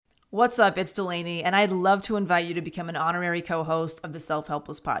What's up? It's Delaney, and I'd love to invite you to become an honorary co-host of the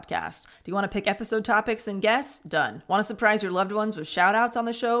Self-Helpless podcast. Do you want to pick episode topics and guests? Done. Want to surprise your loved ones with shout-outs on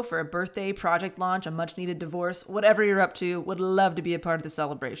the show for a birthday, project launch, a much-needed divorce? Whatever you're up to, would love to be a part of the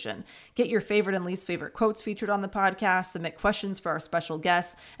celebration. Get your favorite and least favorite quotes featured on the podcast, submit questions for our special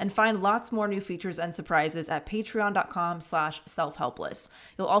guests, and find lots more new features and surprises at patreon.com/selfhelpless.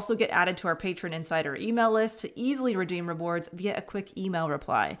 You'll also get added to our Patron Insider email list to easily redeem rewards via a quick email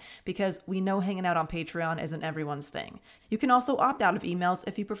reply, because we know hanging out on Patreon isn't everyone's thing. You can also opt out of emails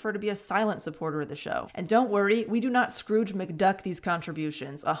if you prefer to be a silent supporter of the show. And don't worry, we do not Scrooge McDuck these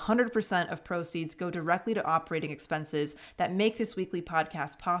contributions. 100% of proceeds go directly to operating expenses that make this weekly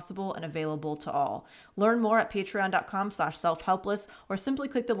podcast possible and available to all. Learn more at patreon.com/selfhelpless or simply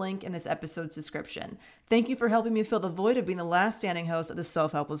click the link in this episode's description. Thank you for helping me fill the void of being the last standing host of the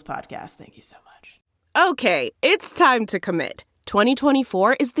Self-Helpless podcast. Thank you so much. Okay, it's time to commit.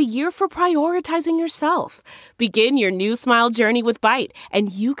 2024 is the year for prioritizing yourself. Begin your new smile journey with Byte,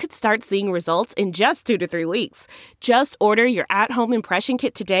 and you could start seeing results in just 2 to 3 weeks. Just order your at-home impression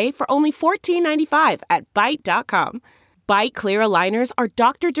kit today for only $14.95 at Byte.com. Byte clear aligners are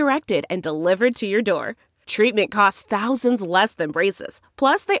doctor-directed and delivered to your door. Treatment costs thousands less than braces.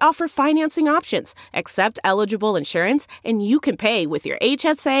 Plus, they offer financing options, accept eligible insurance, and you can pay with your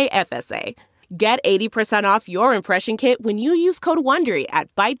HSA FSA. Get 80% off your impression kit when you use code WONDERY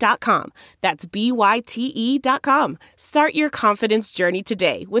at Byte.com. That's BYTE.com. Start your confidence journey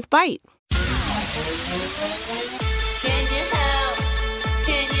today with Byte. Can you help?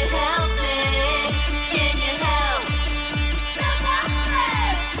 Can you help me? Can you help?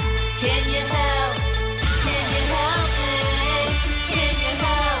 Self-helpless! Can you help? Can you help me? Can you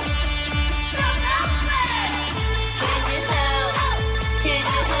help? Self-helpless! Can you help? Can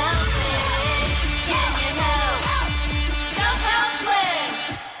you help me? Can you help?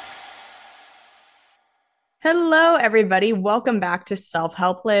 Self-helpless! Hello, everybody. Welcome back to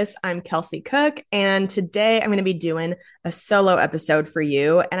Self-Helpless. I'm Kelsey Cook, and today I'm going to be doing a solo episode for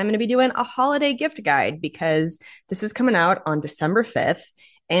you, and I'm going to be doing a holiday gift guide because this is coming out on December 5th,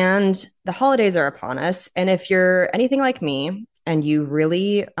 and the holidays are upon us. And if you're anything like me and you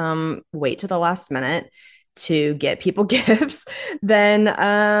really wait to the last minute to get people gifts, then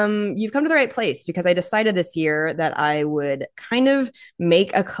you've come to the right place, because I decided this year that I would kind of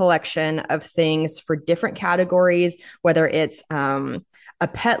make a collection of things for different categories, whether it's a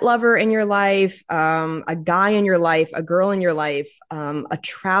pet lover in your life, a guy in your life, a girl in your life, a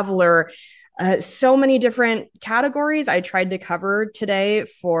traveler. So many different categories I tried to cover today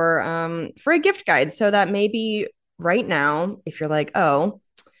for a gift guide, so that maybe right now, if you're like, oh,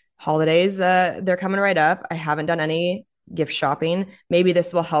 holidays, they're coming right up, I haven't done any gift shopping, maybe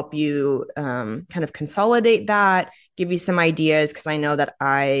this will help you kind of consolidate that, give you some ideas, because I know that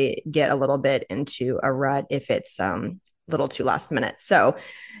I get a little bit into a rut if it's a little too last minute. So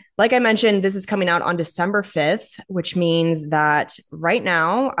like I mentioned, this is coming out on December 5th, which means that right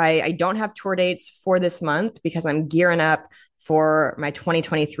now I don't have tour dates for this month because I'm gearing up for my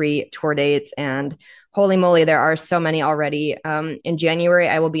 2023 tour dates. And holy moly, there are so many already. In January,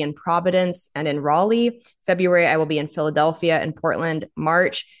 I will be in Providence and in Raleigh. February, I will be in Philadelphia and Portland.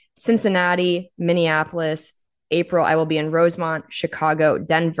 March, Cincinnati, Minneapolis. April, I will be in Rosemont, Chicago,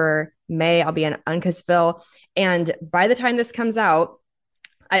 Denver. May, I'll be in Uncasville. And by the time this comes out,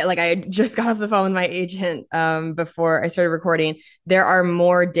 I just got off the phone with my agent before I started recording. There are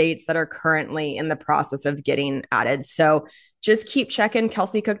more dates that are currently in the process of getting added. So just keep checking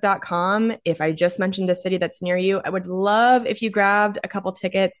kelseycook.com. If I just mentioned a city that's near you, I would love if you grabbed a couple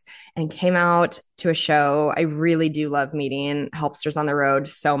tickets and came out to a show. I really do love meeting helpsters on the road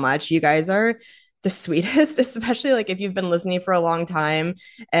so much. You guys are the sweetest, especially like if you've been listening for a long time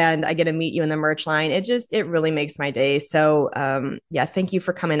and I get to meet you in the merch line. It really makes my day. So yeah, thank you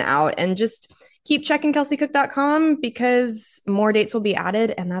for coming out, and just keep checking kelseycook.com because more dates will be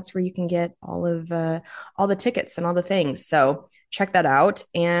added, and that's where you can get all the tickets and all the things. So check that out.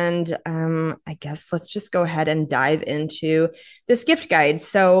 And I guess let's just go ahead and dive into this gift guide.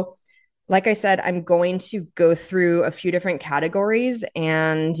 So like I said, I'm going to go through a few different categories.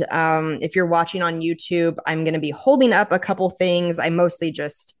 And if you're watching on YouTube, I'm going to be holding up a couple things.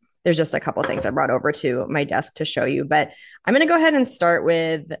 There's just a couple things I brought over to my desk to show you. But I'm going to go ahead and start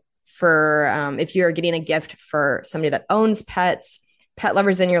with, if you're getting a gift for somebody that owns pets, pet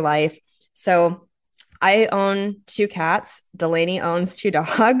lovers in your life. So I own 2 cats. Delaney owns 2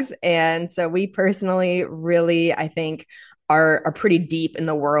 dogs. And so we personally really, I think, are pretty deep in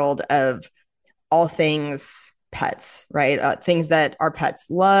the world of all things pets, right? Things that our pets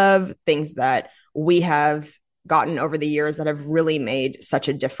love, things that we have gotten over the years that have really made such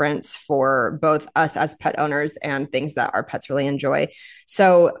a difference for both us as pet owners and things that our pets really enjoy.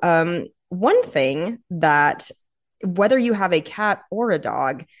 So, one thing that whether you have a cat or a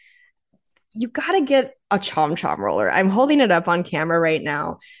dog, you got to get a Chom Chom roller. I'm holding it up on camera right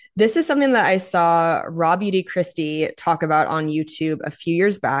now. This is something that I saw Raw Beauty Christie talk about on YouTube a few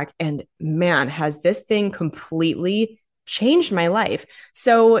years back. And man, has this thing completely changed my life.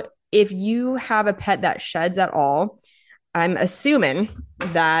 So, if you have a pet that sheds at all, I'm assuming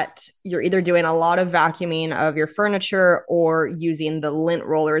that you're either doing a lot of vacuuming of your furniture or using the lint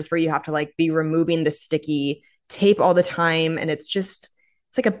rollers where you have to like be removing the sticky tape all the time. And it's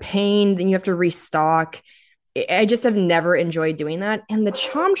like a pain. Then you have to restock. I just have never enjoyed doing that. And the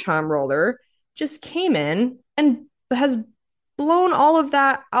Chom Chom roller just came in and has blown all of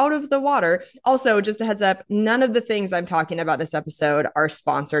that out of the water. Also, just a heads up, none of the things I'm talking about this episode are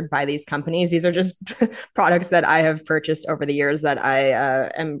sponsored by these companies. These are just products that I have purchased over the years that I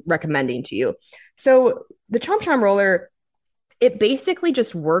am recommending to you. So the Chom Chom roller, it basically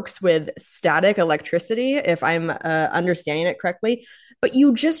just works with static electricity, if I'm understanding it correctly, but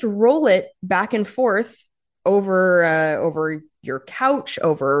you just roll it back and forth over your couch,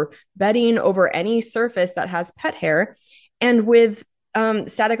 over bedding, over any surface that has pet hair. And with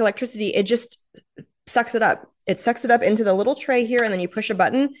static electricity, it just sucks it up. It sucks it up into the little tray here, and then you push a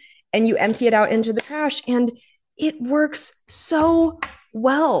button and you empty it out into the trash. And it works so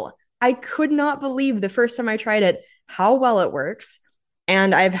well. I could not believe the first time I tried it how well it works.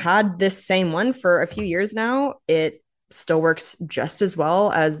 And I've had this same one for a few years now. It still works just as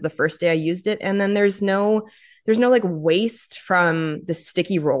well as the first day I used it. And then there's no like waste from the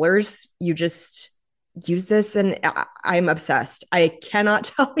sticky rollers. You just use this, and I'm obsessed. I cannot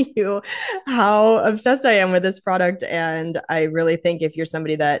tell you how obsessed I am with this product. And I really think if you're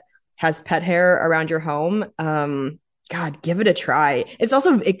somebody that has pet hair around your home, God, give it a try. It's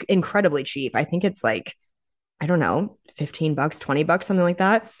also incredibly cheap. I think it's like, I don't know, $15, $20, something like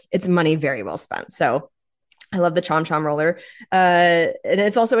that. It's money very well spent. So I love the Chom Chom roller. And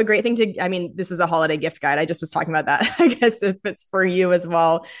it's also a great thing this is a holiday gift guide. I just was talking about that. I guess if it's for you as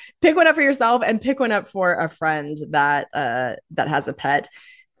well, pick one up for yourself and pick one up for a friend that has a pet.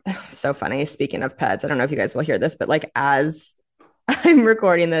 So funny. Speaking of pets, I don't know if you guys will hear this, but like as I'm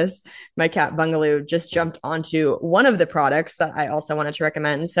recording this, my cat Bungaloo just jumped onto one of the products that I also wanted to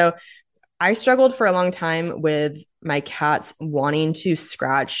recommend. So I struggled for a long time with my cats wanting to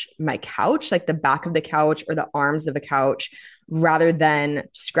scratch my couch, like the back of the couch or the arms of the couch, rather than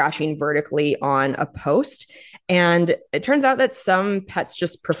scratching vertically on a post. And it turns out that some pets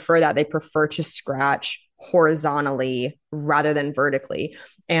just prefer that. They prefer to scratch horizontally rather than vertically.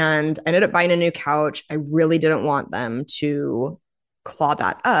 And I ended up buying a new couch. I really didn't want them to claw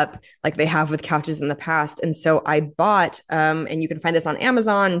that up like they have with couches in the past. And so I bought, and you can find this on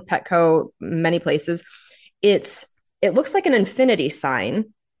Amazon, Petco, many places. It looks like an infinity sign,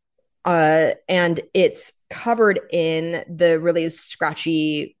 and it's covered in the really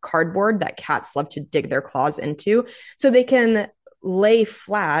scratchy cardboard that cats love to dig their claws into. So they can lay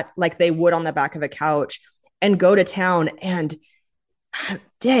flat like they would on the back of a couch and go to town. And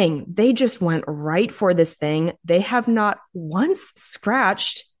dang, they just went right for this thing. They have not once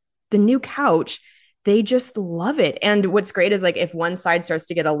scratched the new couch. They just love it. And what's great is like if one side starts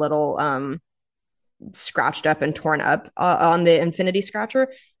to get a little scratched up and torn up on the infinity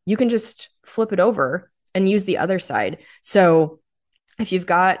scratcher, you can just flip it over and use the other side. So if you've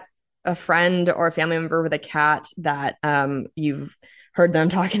got a friend or a family member with a cat that you've heard them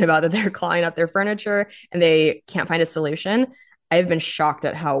talking about that they're clawing up their furniture and they can't find a solution, I've been shocked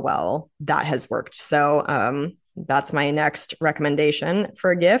at how well that has worked. So that's my next recommendation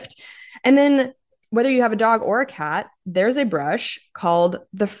for a gift. And then whether you have a dog or a cat, there's a brush called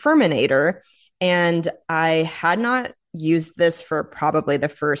the Furminator. And I had not used this for probably the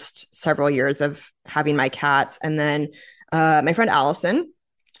first several years of having my cats. And then my friend Allison,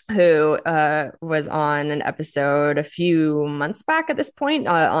 who was on an episode a few months back at this point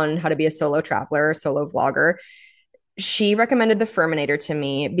on how to be a solo traveler, solo vlogger, she recommended the Furminator to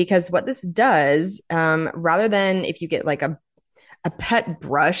me because what this does, rather than if you get like a pet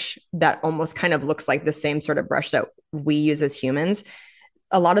brush that almost kind of looks like the same sort of brush that we use as humans,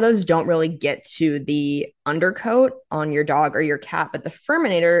 a lot of those don't really get to the undercoat on your dog or your cat. But the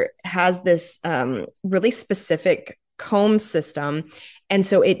Furminator has this really specific comb system. And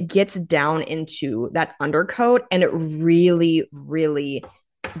so it gets down into that undercoat and it really, really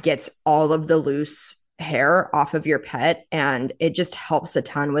gets all of the loose hair off of your pet. And it just helps a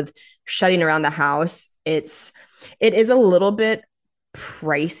ton with shedding around the house. It is a little bit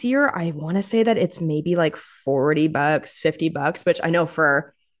pricier. I want to say that it's maybe like 40 bucks, 50 bucks, which I know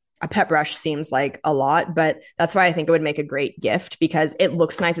for a pet brush seems like a lot, but that's why I think it would make a great gift because it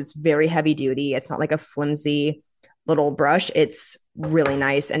looks nice. It's very heavy duty. It's not like a flimsy little brush. It's really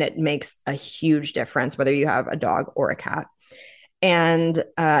nice and it makes a huge difference whether you have a dog or a cat. And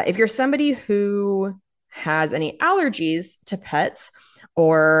if you're somebody who has any allergies to pets,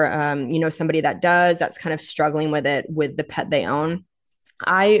 or somebody that does, that's kind of struggling with it with the pet they own,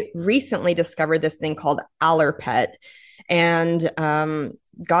 I recently discovered this thing called Allerpet and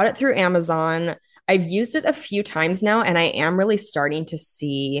got it through Amazon. I've used it a few times now, and I am really starting to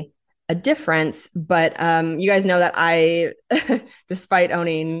see a difference. But you guys know that I, despite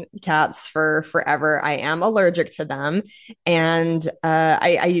owning cats for forever, I am allergic to them. And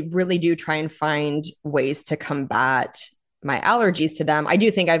I really do try and find ways to combat my allergies to them. I do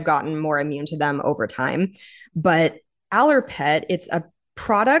think I've gotten more immune to them over time. But Allerpet, it's a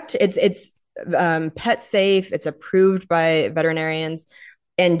product. It's pet safe. It's approved by veterinarians,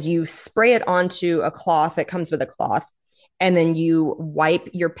 and you spray it onto a cloth. It comes with a cloth, and then you wipe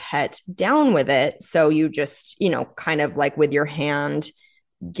your pet down with it. So you just, kind of like with your hand,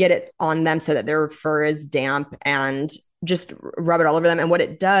 get it on them so that their fur is damp, and just rub it all over them. And what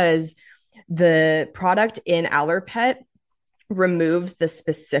it does, the product in Allerpet removes the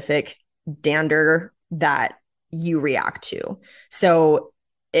specific dander that you react to. So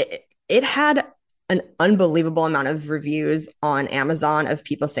it had an unbelievable amount of reviews on Amazon of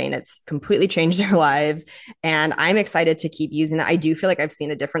people saying it's completely changed their lives. And I'm excited to keep using it. I do feel like I've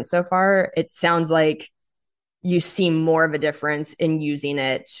seen a difference so far. It sounds like you see more of a difference in using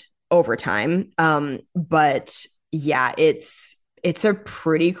it over time. But yeah, it's a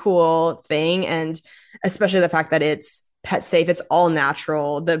pretty cool thing. And especially the fact that it's pet safe, it's all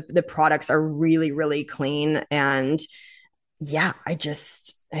natural. The products are really, really clean. And yeah,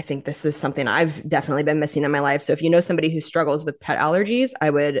 I think this is something I've definitely been missing in my life. So if you know somebody who struggles with pet allergies,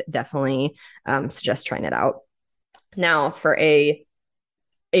 I would definitely suggest trying it out. Now, for a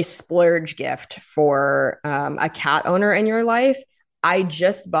splurge gift for a cat owner in your life, I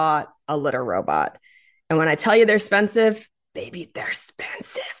just bought a litter robot. And when I tell you they're expensive, baby, they're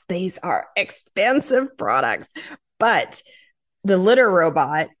expensive. These are expensive products. But the litter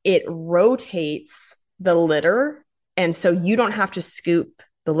robot, it rotates the litter. And so you don't have to scoop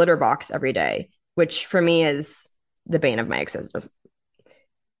the litter box every day, which for me is the bane of my existence.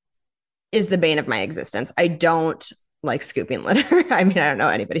 I don't like scooping litter. I mean, I don't know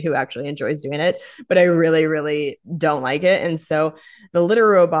anybody who actually enjoys doing it, but I really, really don't like it. And so the litter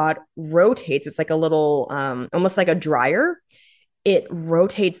robot rotates. It's like a little, almost like a dryer. It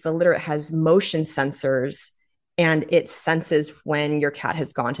rotates the litter. It has motion sensors, and it senses when your cat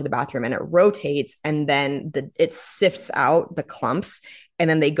has gone to the bathroom, and it rotates, and then it sifts out the clumps, and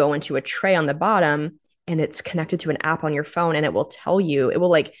then they go into a tray on the bottom, and it's connected to an app on your phone, and it will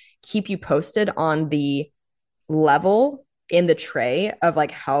like keep you posted on the level in the tray of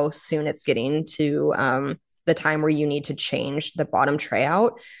like how soon it's getting to the time where you need to change the bottom tray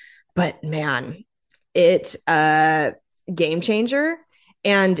out. But man, it's a game changer.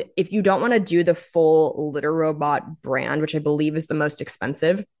 And if you don't want to do the full litter robot brand, which I believe is the most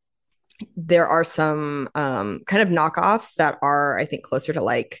expensive, there are some kind of knockoffs that are, I think, closer to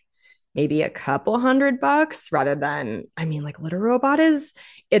like maybe a couple $100 rather than, I mean, like litter robot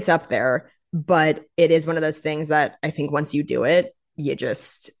it's up there, but it is one of those things that I think once you do it, you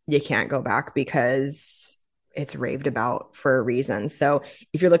can't go back because it's raved about for a reason. So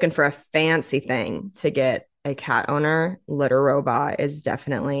if you're looking for a fancy thing to get a cat owner, litter robot is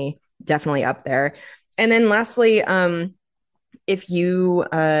definitely up there. And then lastly, if you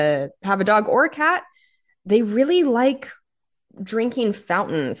have a dog or a cat, they really like drinking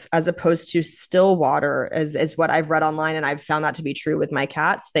fountains as opposed to still water, is what I've read online, and I've found that to be true with my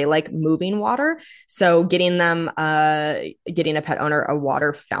cats. They like moving water, so getting a pet owner a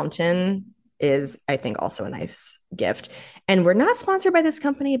water fountain is, I think, also a nice gift. And we're not sponsored by this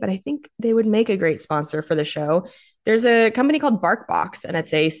company, but I think they would make a great sponsor for the show. There's a company called BarkBox, and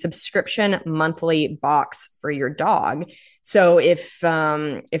it's a subscription monthly box for your dog. So if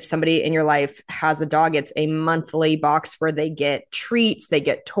somebody in your life has a dog, it's a monthly box where they get treats, they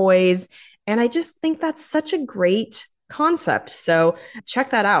get toys, and I just think that's such a great concept. So check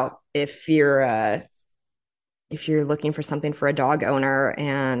that out if you're looking for something for a dog owner.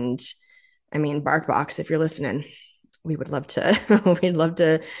 And I mean, BarkBox, if you're listening, we would love to we'd love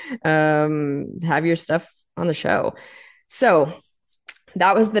to have your stuff on the show. So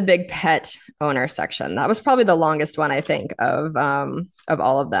that was the big pet owner section. That was probably the longest one, I think, of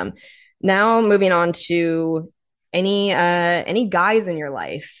all of them. Now moving on to any guys in your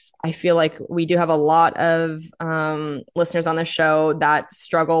life. I feel like we do have a lot of listeners on the show that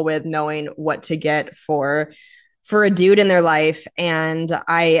struggle with knowing what to get for a dude in their life, and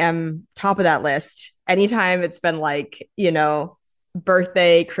I am top of that list. Anytime it's been like,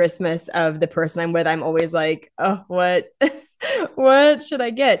 birthday, Christmas of the person I'm with, I'm always like, oh, what what should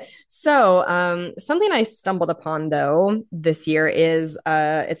I get? So, something I stumbled upon though this year is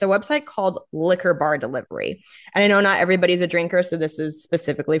it's a website called Liquor Bar Delivery. And I know not everybody's a drinker, so this is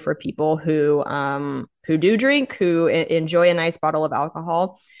specifically for people who do drink, who enjoy a nice bottle of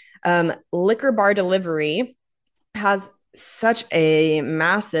alcohol. Liquor Bar Delivery has such a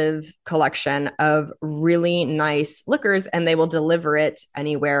massive collection of really nice liquors, and they will deliver it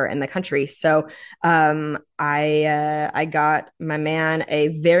anywhere in the country. So I got my man a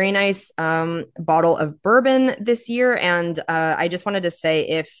very nice bottle of bourbon this year, and I just wanted to say,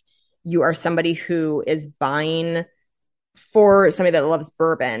 if you are somebody who is buying for somebody that loves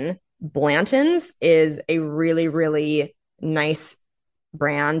bourbon, Blanton's is a really, really nice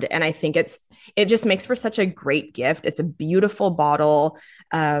brand, and I think it just makes for such a great gift. It's a beautiful bottle.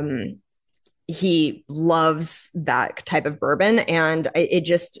 He loves that type of bourbon, and it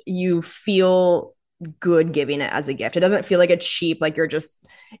just, you feel good giving it as a gift. It doesn't feel like a cheap, like you're just,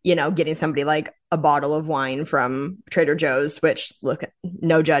 getting somebody like a bottle of wine from Trader Joe's, which, look,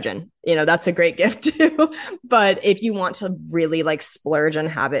 no judging, that's a great gift too. But if you want to really like splurge and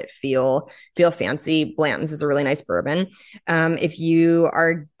have it feel fancy, Blanton's is a really nice bourbon. If you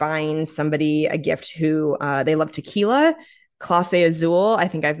are buying somebody a gift who they love tequila, Clase Azul, I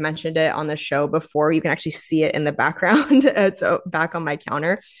think I've mentioned it on the show before. You can actually see it in the background. It's back on my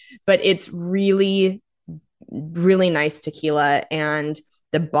counter, but it's really, really nice tequila. And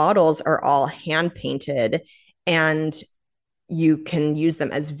the bottles are all hand painted, and you can use them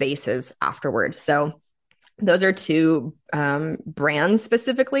as vases afterwards. So those are two brands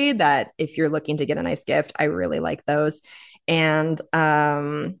specifically that, if you're looking to get a nice gift, I really like those. And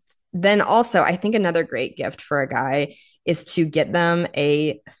then also, I think another great gift for a guy is to get them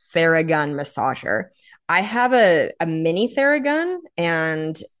a Theragun massager. I have a mini Theragun,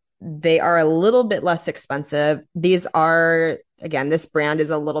 and they are a little bit less expensive. These are, again, this brand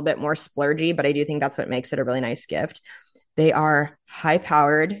is a little bit more splurgy, but I do think that's what makes it a really nice gift. They are high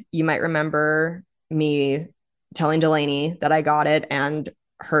powered. You might remember me telling Delaney that I got it, and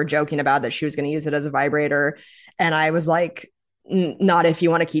her joking about that she was going to use it as a vibrator. And I was like, not if you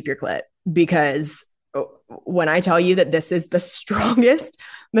want to keep your clit, because when I tell you that this is the strongest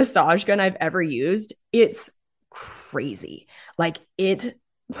massage gun I've ever used, it's crazy. Like it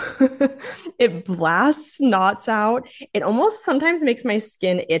blasts knots out. It almost sometimes makes my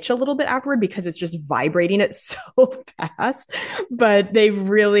skin itch a little bit afterward because it's just vibrating it so fast. But they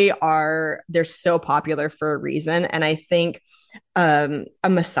really are, they're so popular for a reason. And I think a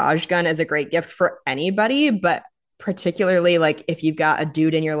massage gun is a great gift for anybody, but particularly like if you've got a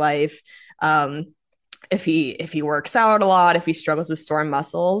dude in your life, if he works out a lot, if he struggles with sore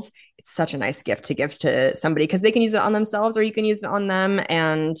muscles, it's such a nice gift to give to somebody, because they can use it on themselves or you can use it on them.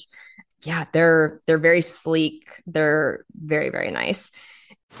 And yeah, they're very sleek. They're very, very nice.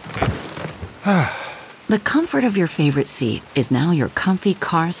 The comfort of your favorite seat is now your comfy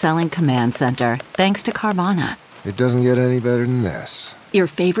car selling command center, thanks to Carvana. It doesn't get any better than this. Your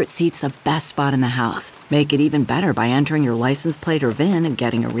favorite seat's the best spot in the house. Make it even better by entering your license plate or VIN and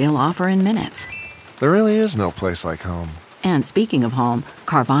getting a real offer in minutes. There really is no place like home. And speaking of home,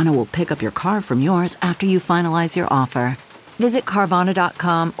 Carvana will pick up your car from yours after you finalize your offer. Visit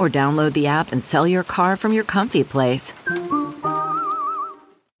Carvana.com or download the app and sell your car from your comfy place.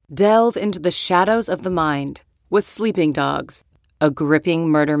 Delve into the shadows of the mind with Sleeping Dogs, a gripping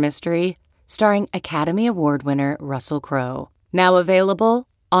murder mystery starring Academy Award winner Russell Crowe. Now available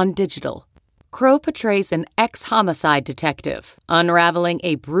on digital. Crowe portrays an ex-homicide detective unraveling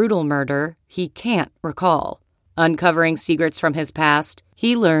a brutal murder he can't recall. Uncovering secrets from his past,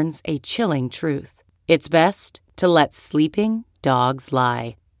 he learns a chilling truth. It's best to let sleeping dogs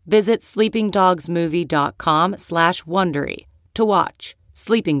lie. Visit sleepingdogsmovie.com/Wondery to watch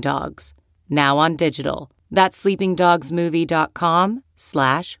Sleeping Dogs, now on digital. That's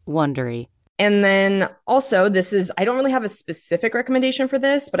sleepingdogsmovie.com/Wondery. And then also, I don't really have a specific recommendation for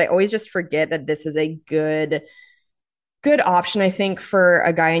this, but I always just forget that this is a good option, I think, for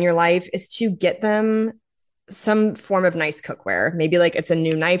a guy in your life, is to get them some form of nice cookware. Maybe like it's a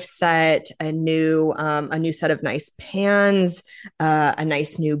new knife set, a new set of nice pans, a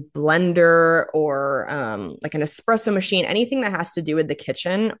nice new blender, or like an espresso machine, anything that has to do with the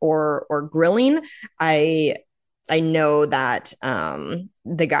kitchen or grilling. I know that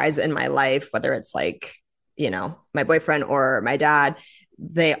the guys in my life, whether it's like, my boyfriend or my dad,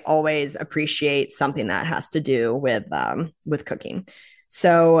 they always appreciate something that has to do with cooking.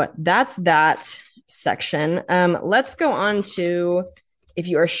 So that's that section. Let's go on to if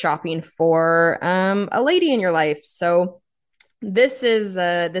you are shopping for a lady in your life. So this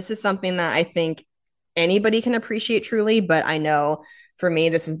is something that I think anybody can appreciate truly, but I know for me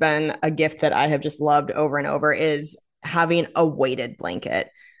this has been a gift that I have just loved over and over is having a weighted blanket.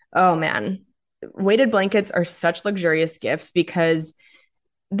 Oh man, weighted blankets are such luxurious gifts because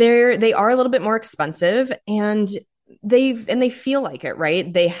they are a little bit more expensive and they feel like it,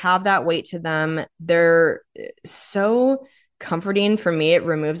 right? They have that weight to them. They're so comforting for me. It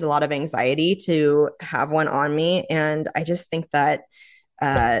removes a lot of anxiety to have one on me. And I just think that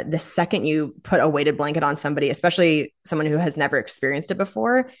the second you put a weighted blanket on somebody, especially someone who has never experienced it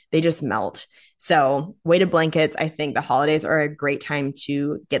before, they just melt. So, weighted blankets, I think the holidays are a great time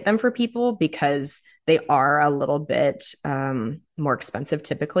to get them for people because they are a little bit more expensive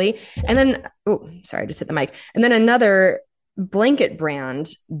typically. And then, oh, sorry, I just hit the mic. And then another blanket brand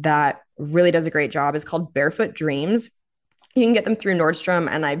that really does a great job is called Barefoot Dreams. You can get them through Nordstrom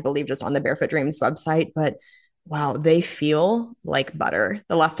and I believe just on the Barefoot Dreams website, but wow, they feel like butter.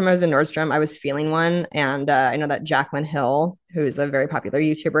 The last time I was in Nordstrom, I was feeling one. And I know that Jaclyn Hill, who's a very popular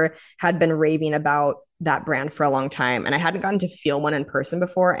YouTuber, had been raving about that brand for a long time. And I hadn't gotten to feel one in person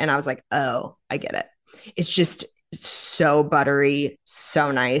before. And I was like, oh, I get it. It's just so buttery,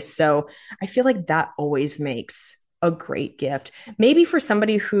 so nice. So I feel like that always makes a great gift. Maybe for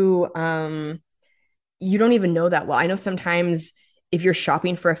somebody who you don't even know that well. I know sometimes if you're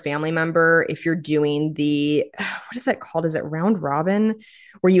shopping for a family member, if you're doing what is that called? Is it round robin?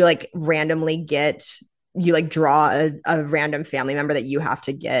 Where you like randomly draw a random family member that you have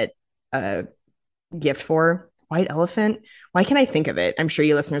to get a gift for. White elephant. Why can't I think of it? I'm sure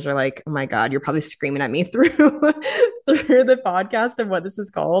you listeners are like, oh my God, you're probably screaming at me through the podcast of what this is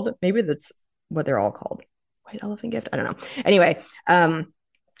called. Maybe that's what they're all called. White elephant gift. I don't know. Anyway,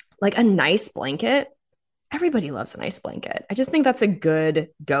 like a nice blanket. Everybody loves a nice blanket. I just think that's a good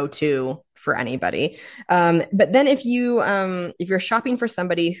go-to for anybody. But then if you're shopping for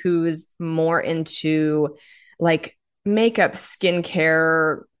somebody who's more into like makeup,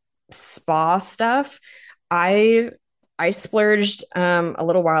 skincare, spa stuff, I splurged a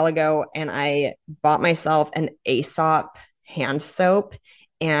little while ago and I bought myself an Aesop hand soap.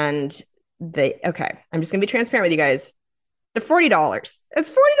 And I'm just gonna be transparent with you guys. The $40.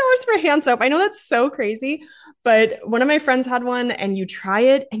 It's $40 for a hand soap. I know that's so crazy, but one of my friends had one and you try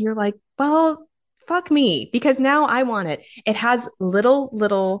it and you're like, well, fuck me, because now I want it. It has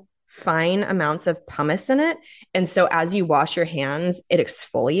little fine amounts of pumice in it. And so as you wash your hands, it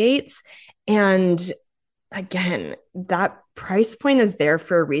exfoliates. And again, that price point is there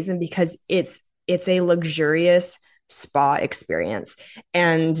for a reason because it's a luxurious spa experience.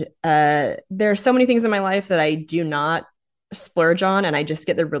 And there are so many things in my life that I do not splurge on and I just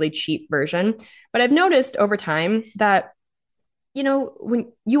get the really cheap version. But I've noticed over time that,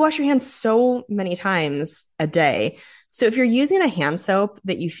 when you wash your hands so many times a day, so if you're using a hand soap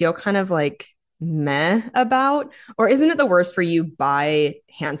that you feel kind of like meh about, or isn't it the worst for you buy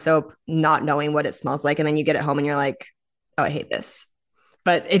hand soap not knowing what it smells like and then you get it home and you're like, oh, I hate this.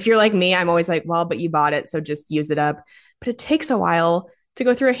 But if you're like me, I'm always like, well, but you bought it, so just use it up. But it takes a while to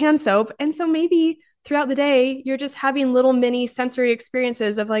go through a hand soap. And so maybe throughout the day, you're just having little mini sensory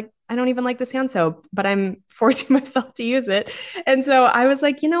experiences of like, I don't even like this hand soap, but I'm forcing myself to use it. And so I was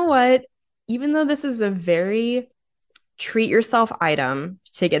like, you know what? Even though this is a very treat yourself item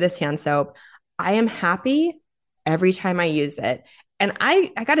to get this hand soap, I am happy every time I use it. And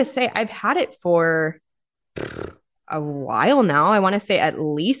I got to say, I've had it for a while now. I want to say at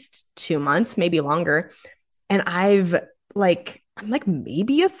least 2 months, maybe longer. And I'm like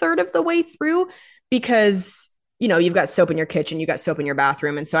maybe a third of the way through because, you've got soap in your kitchen, you've got soap in your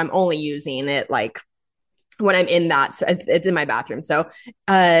bathroom. And so I'm only using it like when I'm in that, so it's in my bathroom. So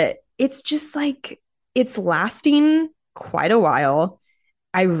it's just like, it's lasting quite a while.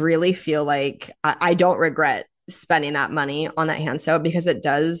 I really feel like I don't regret spending that money on that hand soap because it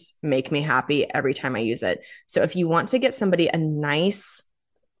does make me happy every time I use it. So if you want to get somebody a nice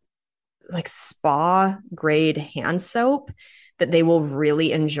like spa grade hand soap that they will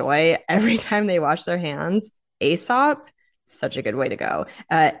really enjoy every time they wash their hands, Aesop, such a good way to go.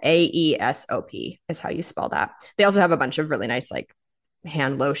 AESOP is how you spell that. They also have a bunch of really nice like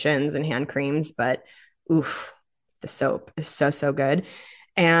hand lotions and hand creams, but oof, the soap is so good.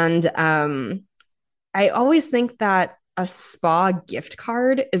 And I always think that a spa gift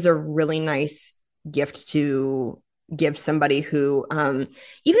card is a really nice gift to give somebody who, even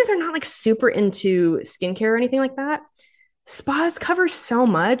if they're not like super into skincare or anything like that, spas cover so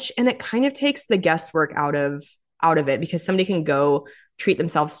much, and it kind of takes the guesswork out of it, because somebody can go treat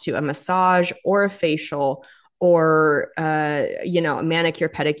themselves to a massage or a facial or a manicure,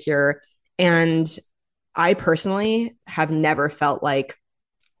 pedicure. And I personally have never felt like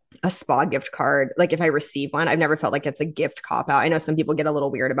a spa gift card, like if I receive one, I've never felt like it's a gift cop out. I know some people get a little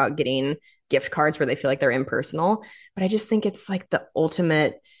weird about getting gift cards where they feel like they're impersonal, but I just think it's like the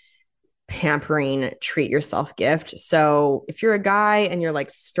ultimate pampering, treat yourself gift. So if you're a guy and you're like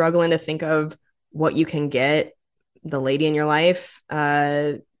struggling to think of what you can get the lady in your life,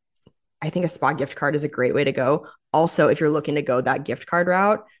 I think a spa gift card is a great way to go. Also, if you're looking to go that gift card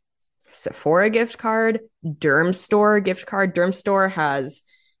route, Sephora gift card, Derm Store gift card. Derm Store has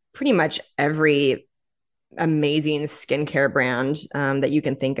pretty much every amazing skincare brand that you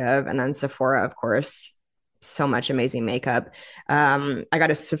can think of. And then Sephora, of course, so much amazing makeup. I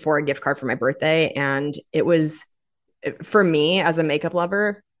got a Sephora gift card for my birthday, and it was, for me as a makeup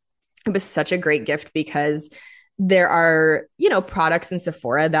lover, it was such a great gift because there are, products in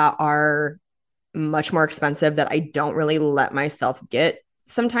Sephora that are much more expensive that I don't really let myself get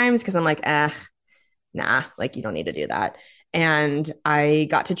sometimes, because I'm like, nah, like you don't need to do that. And I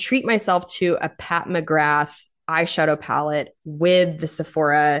got to treat myself to a Pat McGrath eyeshadow palette with the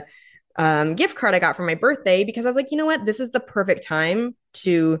Sephora gift card I got for my birthday, because I was like, you know what, this is the perfect time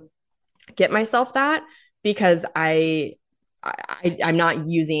to get myself that, because I'm not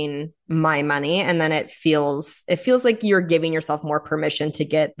using my money, and then it feels like you're giving yourself more permission to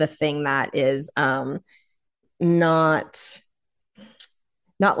get the thing that is not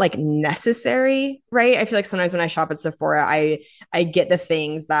like necessary, right? I feel like sometimes when I shop at Sephora, I get the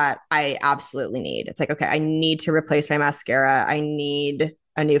things that I absolutely need. It's like, okay, I need to replace my mascara, I need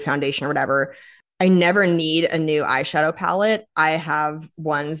a new foundation or whatever. I never need a new eyeshadow palette. I have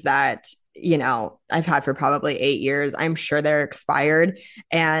ones that I've had for probably 8 years. I'm sure they're expired.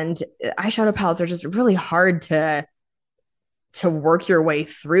 And eyeshadow palettes are just really hard to work your way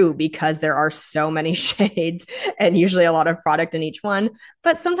through, because there are so many shades and usually a lot of product in each one.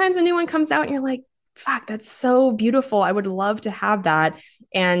 But sometimes a new one comes out and you're like, fuck, that's so beautiful. I would love to have that.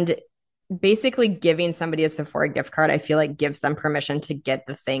 And basically giving somebody a Sephora gift card, I feel like gives them permission to get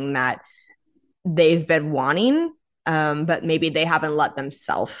the thing that they've been wanting, but maybe they haven't let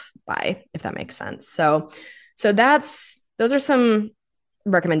themselves buy, if that makes sense. So those are some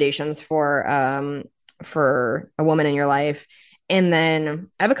recommendations for a woman in your life. And then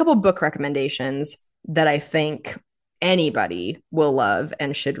I have a couple book recommendations that I think anybody will love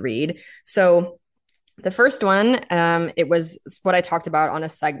and should read. So the first one, it was what I talked about on a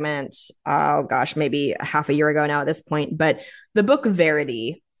segment, oh gosh, maybe half a year ago now at this point, but the book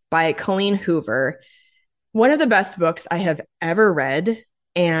Verity by Colleen Hoover, one of the best books I have ever read.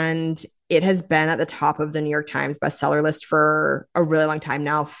 And it has been at the top of the New York Times bestseller list for a really long time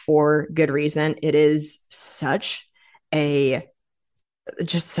now, for good reason. It is such a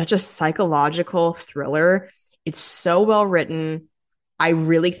psychological thriller. It's so well written. I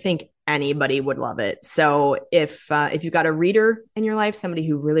really think anybody would love it. So if you've got a reader in your life, somebody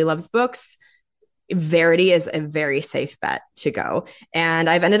who really loves books, Verity is a very safe bet to go. And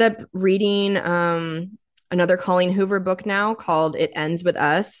I've ended up reading another Colleen Hoover book now called It Ends With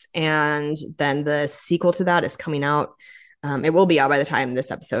Us. And then the sequel to that is coming out. It will be out by the time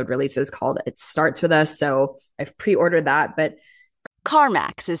this episode releases, called It Starts With Us. So I've pre-ordered that. But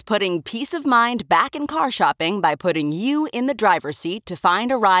CarMax is putting peace of mind back in car shopping by putting you in the driver's seat to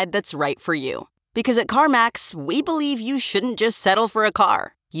find a ride that's right for you. Because at CarMax, we believe you shouldn't just settle for a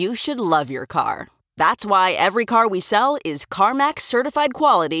car. You should love your car. That's why every car we sell is CarMax certified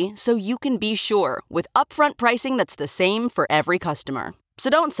quality, so you can be sure, with upfront pricing that's the same for every customer. So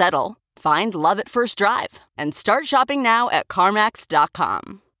don't settle. Find love at first drive and start shopping now at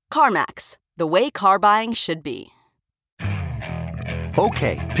CarMax.com. CarMax, the way car buying should be.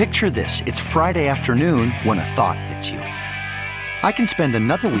 Okay, picture this. It's Friday afternoon when a thought hits you. I can spend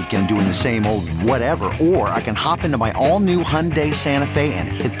another weekend doing the same old whatever, or I can hop into my all-new Hyundai Santa Fe and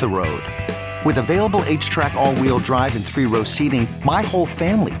hit the road. With available H-Track all-wheel drive and 3-row seating, my whole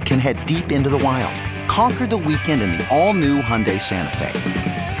family can head deep into the wild. Conquer the weekend in the all-new Hyundai Santa Fe.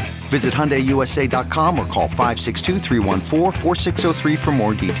 Visit HyundaiUSA.com or call 562-314-4603 for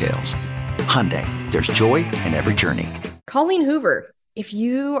more details. Hyundai, there's joy in every journey. Colleen Hoover, if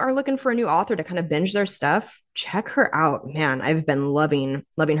you are looking for a new author to kind of binge their stuff, check her out. Man, I've been loving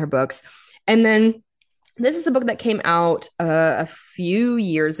her books. And then this is a book that came out a few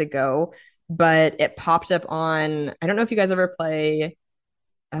years ago, but it popped up on, I don't know if you guys ever play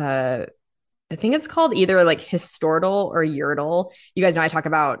I think it's called either like Historidle or Yordle. You guys know I talk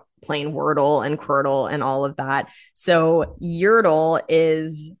about playing Wordle and Quirtle and all of that. So Yordle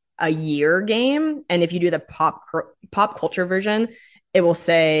is a year game, and if you do the pop culture version, it will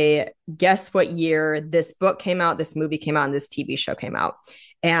say, guess what year this book came out, this movie came out, and this TV show came out.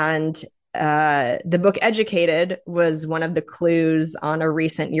 And the book Educated was one of the clues on a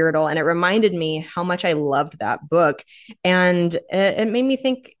recent Yordle, and it reminded me how much I loved that book. And it made me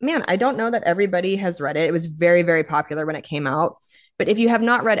think, man, I don't know that everybody has read it. It was very, very popular when it came out. But if you have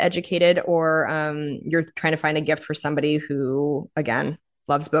not read Educated, or you're trying to find a gift for somebody who, again,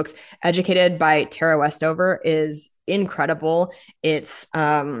 loves books, Educated by Tara Westover is incredible. It's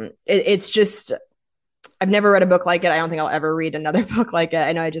just, I've never read a book like it. I don't think I'll ever read another book like it.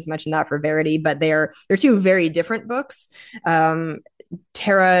 I know I just mentioned that for Verity, but they're two very different books.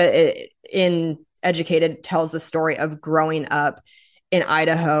 Tara in Educated tells the story of growing up in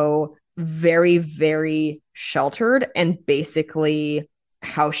Idaho, very, very sheltered, and basically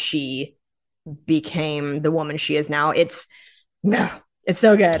how she became the woman she is now. It's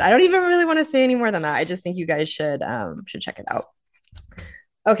so good. I don't even really want to say any more than that. I just think you guys should check it out.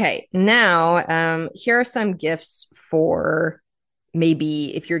 Okay, now here are some gifts for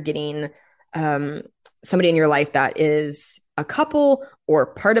maybe if you're getting somebody in your life that is a couple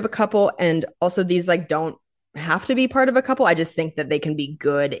or part of a couple, and also these like don't have to be part of a couple. I just think that they can be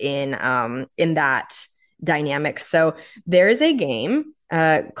good in that dynamic. So there is a game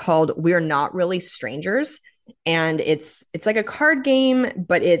called We're Not Really Strangers, and it's like a card game,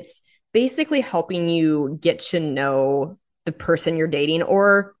 but it's basically helping you get to know the person you're dating.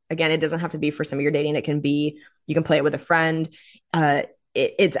 Or again, it doesn't have to be for somebody you're dating. It can be, you can play it with a friend.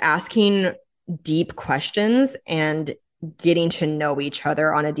 It's asking deep questions and getting to know each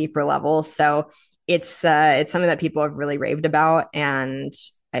other on a deeper level. So it's something that people have really raved about, and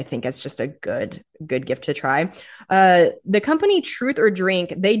I think it's just a good gift to try. The company Truth or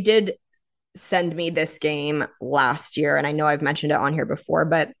Drink, they did send me this game last year, and I know I've mentioned it on here before,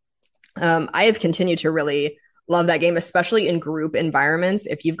 but I have continued to really love that game, especially in group environments.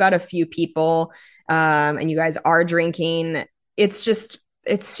 If you've got a few people and you guys are drinking, it's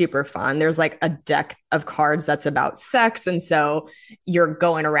super fun. There's like a deck of cards that's about sex, and so you're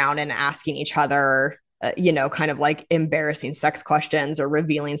going around and asking each other kind of like embarrassing sex questions or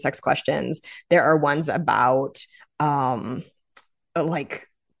revealing sex questions. There are ones about like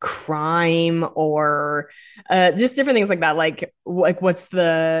crime or just different things like that, like what's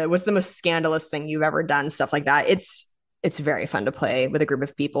the most scandalous thing you've ever done, stuff like that. It's very fun to play with a group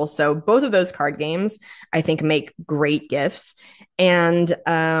of people. So both of those card games I think make great gifts. And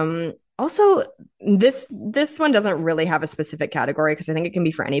also this one doesn't really have a specific category because I think it can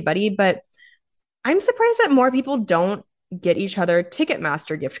be for anybody, but I'm surprised that more people don't get each other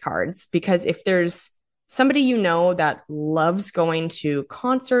Ticketmaster gift cards, because if there's somebody that loves going to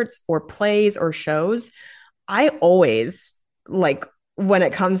concerts or plays or shows, I always, like, when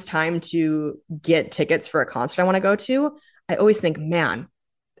it comes time to get tickets for a concert I want to go to, I always think, man,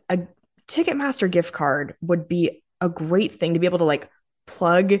 a Ticketmaster gift card would be a great thing to be able to like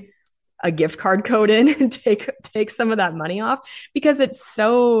plug a gift card code in and take some of that money off, because it's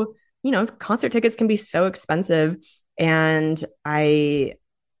so, concert tickets can be so expensive. And I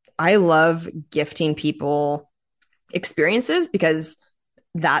love gifting people experiences, because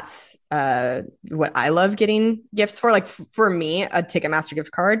that's what I love getting gifts for. Like for me, a Ticketmaster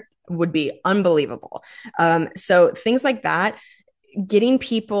gift card would be unbelievable. So things like that, getting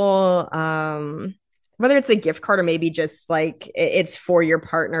people, whether it's a gift card or maybe just like it's for your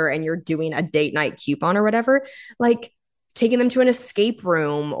partner and you're doing a date night coupon or whatever, like taking them to an escape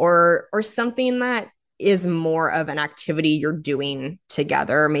room or something that is more of an activity you're doing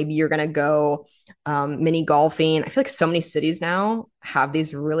together. Maybe you're going to go mini golfing. I feel like so many cities now have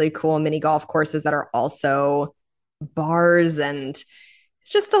these really cool mini golf courses that are also bars, and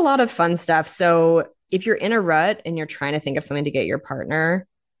it's just a lot of fun stuff. So if you're in a rut and you're trying to think of something to get your partner,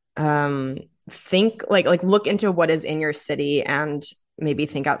 think like look into what is in your city and maybe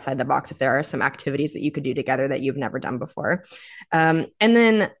think outside the box if there are some activities that you could do together that you've never done before. And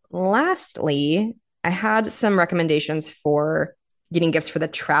then lastly, I had some recommendations for getting gifts for the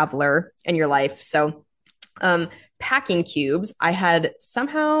traveler in your life. So packing cubes, I had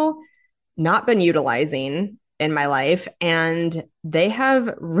somehow not been utilizing in my life, and they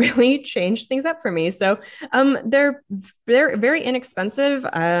have really changed things up for me. So they're very inexpensive.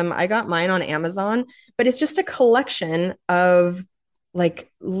 I got mine on Amazon, but it's just a collection of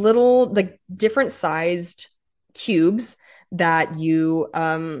like little, like different sized cubes that you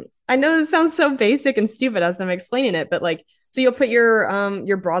I know this sounds so basic and stupid as I'm explaining it, but like So you'll put your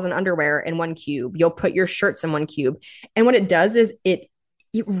bras and underwear in one cube. You'll put your shirts in one cube. And what it does is it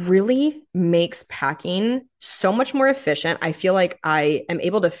really makes packing so much more efficient. I feel like I am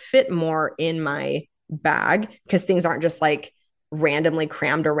able to fit more in my bag because things aren't just like randomly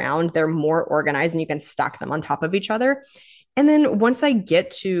crammed around. They're more organized and you can stack them on top of each other. And then once I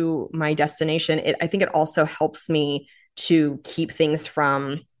get to my destination, I think it also helps me to keep things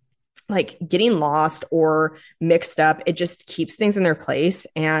from like getting lost or mixed up. It just keeps things in their place.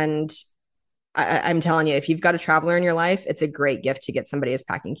 And I'm telling you, if you've got a traveler in your life, it's a great gift to get somebody as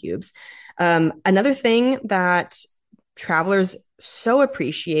packing cubes. Another thing that travelers so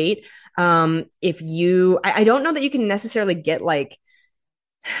appreciate, if you, I don't know that you can necessarily get like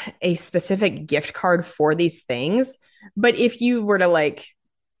a specific gift card for these things, but if you were to like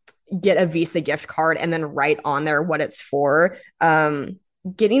get a Visa gift card and then write on there what it's for,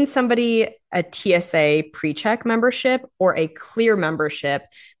 getting somebody a TSA pre-check membership or a clear membership,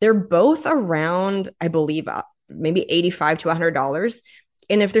 they're both around, I believe, maybe $85 to $100.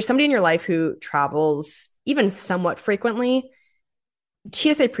 And if there's somebody in your life who travels even somewhat frequently,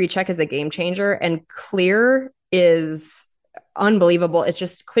 TSA pre-check is a game changer, and clear is unbelievable. It's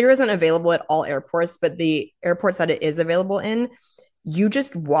just clear isn't available at all airports, but the airports that it is available in, you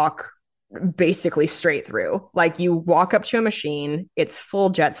just walk basically straight through. Like you walk up to a machine, it's full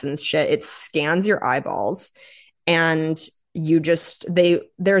Jetsons shit. It scans your eyeballs, and there's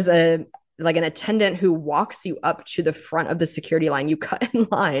a like an attendant who walks you up to the front of the security line. You cut in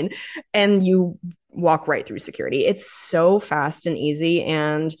line and you walk right through security. It's so fast and easy,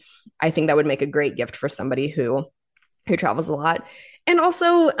 and I think that would make a great gift for somebody who travels a lot. And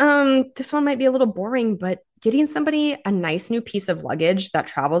also, this one might be a little boring, but getting somebody a nice new piece of luggage that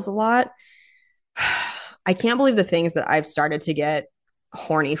travels a lot. I can't believe the things that I've started to get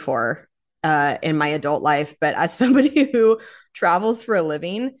horny for in my adult life. But as somebody who travels for a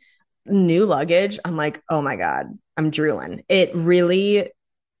living, new luggage, I'm like, oh my God, I'm drooling.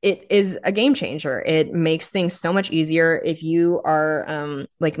 It is a game changer. It makes things so much easier. If you are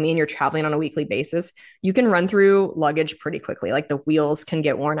like me and you're traveling on a weekly basis, you can run through luggage pretty quickly. Like the wheels can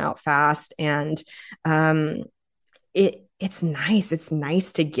get worn out fast, and it's nice. It's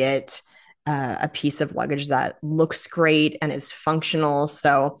nice to get a piece of luggage that looks great and is functional.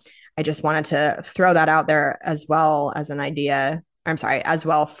 So I just wanted to throw that out there as well as an idea. I'm sorry, as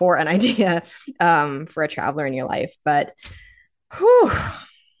well for an idea for a traveler in your life. But whew.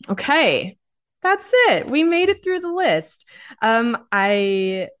 Okay, that's it. We made it through the list.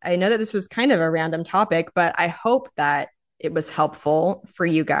 I know that this was kind of a random topic, but I hope that it was helpful for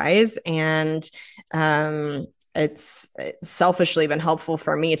you guys, and it's selfishly been helpful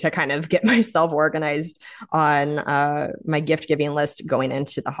for me to kind of get myself organized on my gift giving list going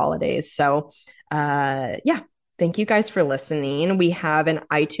into the holidays. So, yeah, thank you guys for listening. We have an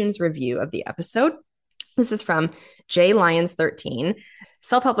iTunes review of the episode. This is from J Lyons 13.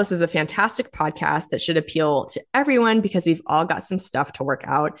 Self Helpless is a fantastic podcast that should appeal to everyone because we've all got some stuff to work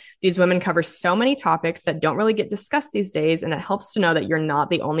out. These women cover so many topics that don't really get discussed these days, and it helps to know that you're not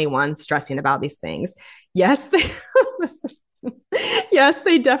the only one stressing about these things. Yes, yes,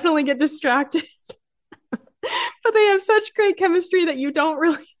 they definitely get distracted, but they have such great chemistry that you don't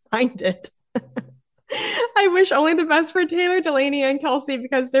really mind it. I wish only the best for Taylor, Delaney, and Kelsey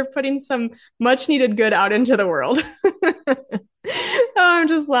because they're putting some much needed good out into the world. I'm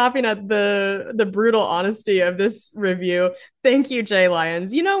just laughing at the brutal honesty of this review. Thank you, Jay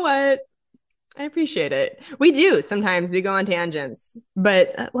Lyons. You know what? I appreciate it. We do sometimes we go on tangents,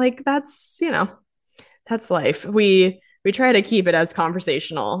 but like that's life. We try to keep it as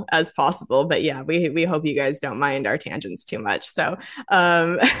conversational as possible, but yeah, we hope you guys don't mind our tangents too much. So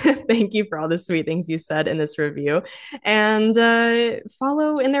thank you for all the sweet things you said in this review, and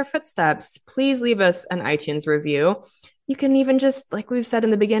follow in their footsteps. Please leave us an iTunes review. You can even just, like we've said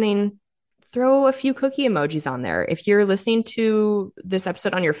in the beginning, throw a few cookie emojis on there. If you're listening to this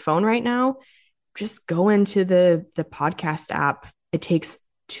episode on your phone right now, just go into the podcast app. It takes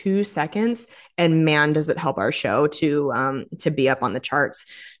 2 seconds, and man, does it help our show to be up on the charts.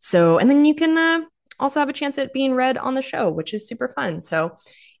 So, and then you can also have a chance at being read on the show, which is super fun. So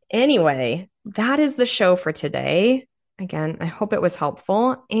anyway, that is the show for today. Again, I hope it was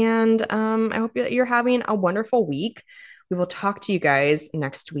helpful, and I hope that you're having a wonderful week. We will talk to you guys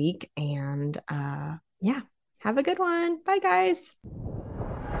next week, and yeah, have a good one. Bye, guys.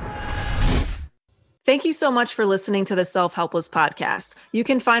 Thank you so much for listening to the Self Helpless podcast. You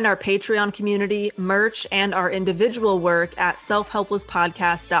can find our Patreon community, merch, and our individual work at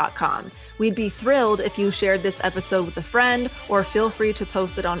selfhelplesspodcast.com. We'd be thrilled if you shared this episode with a friend, or feel free to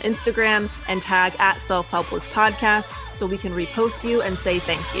post it on Instagram and tag at Self Helpless Podcast so we can repost you and say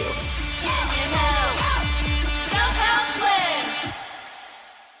thank you.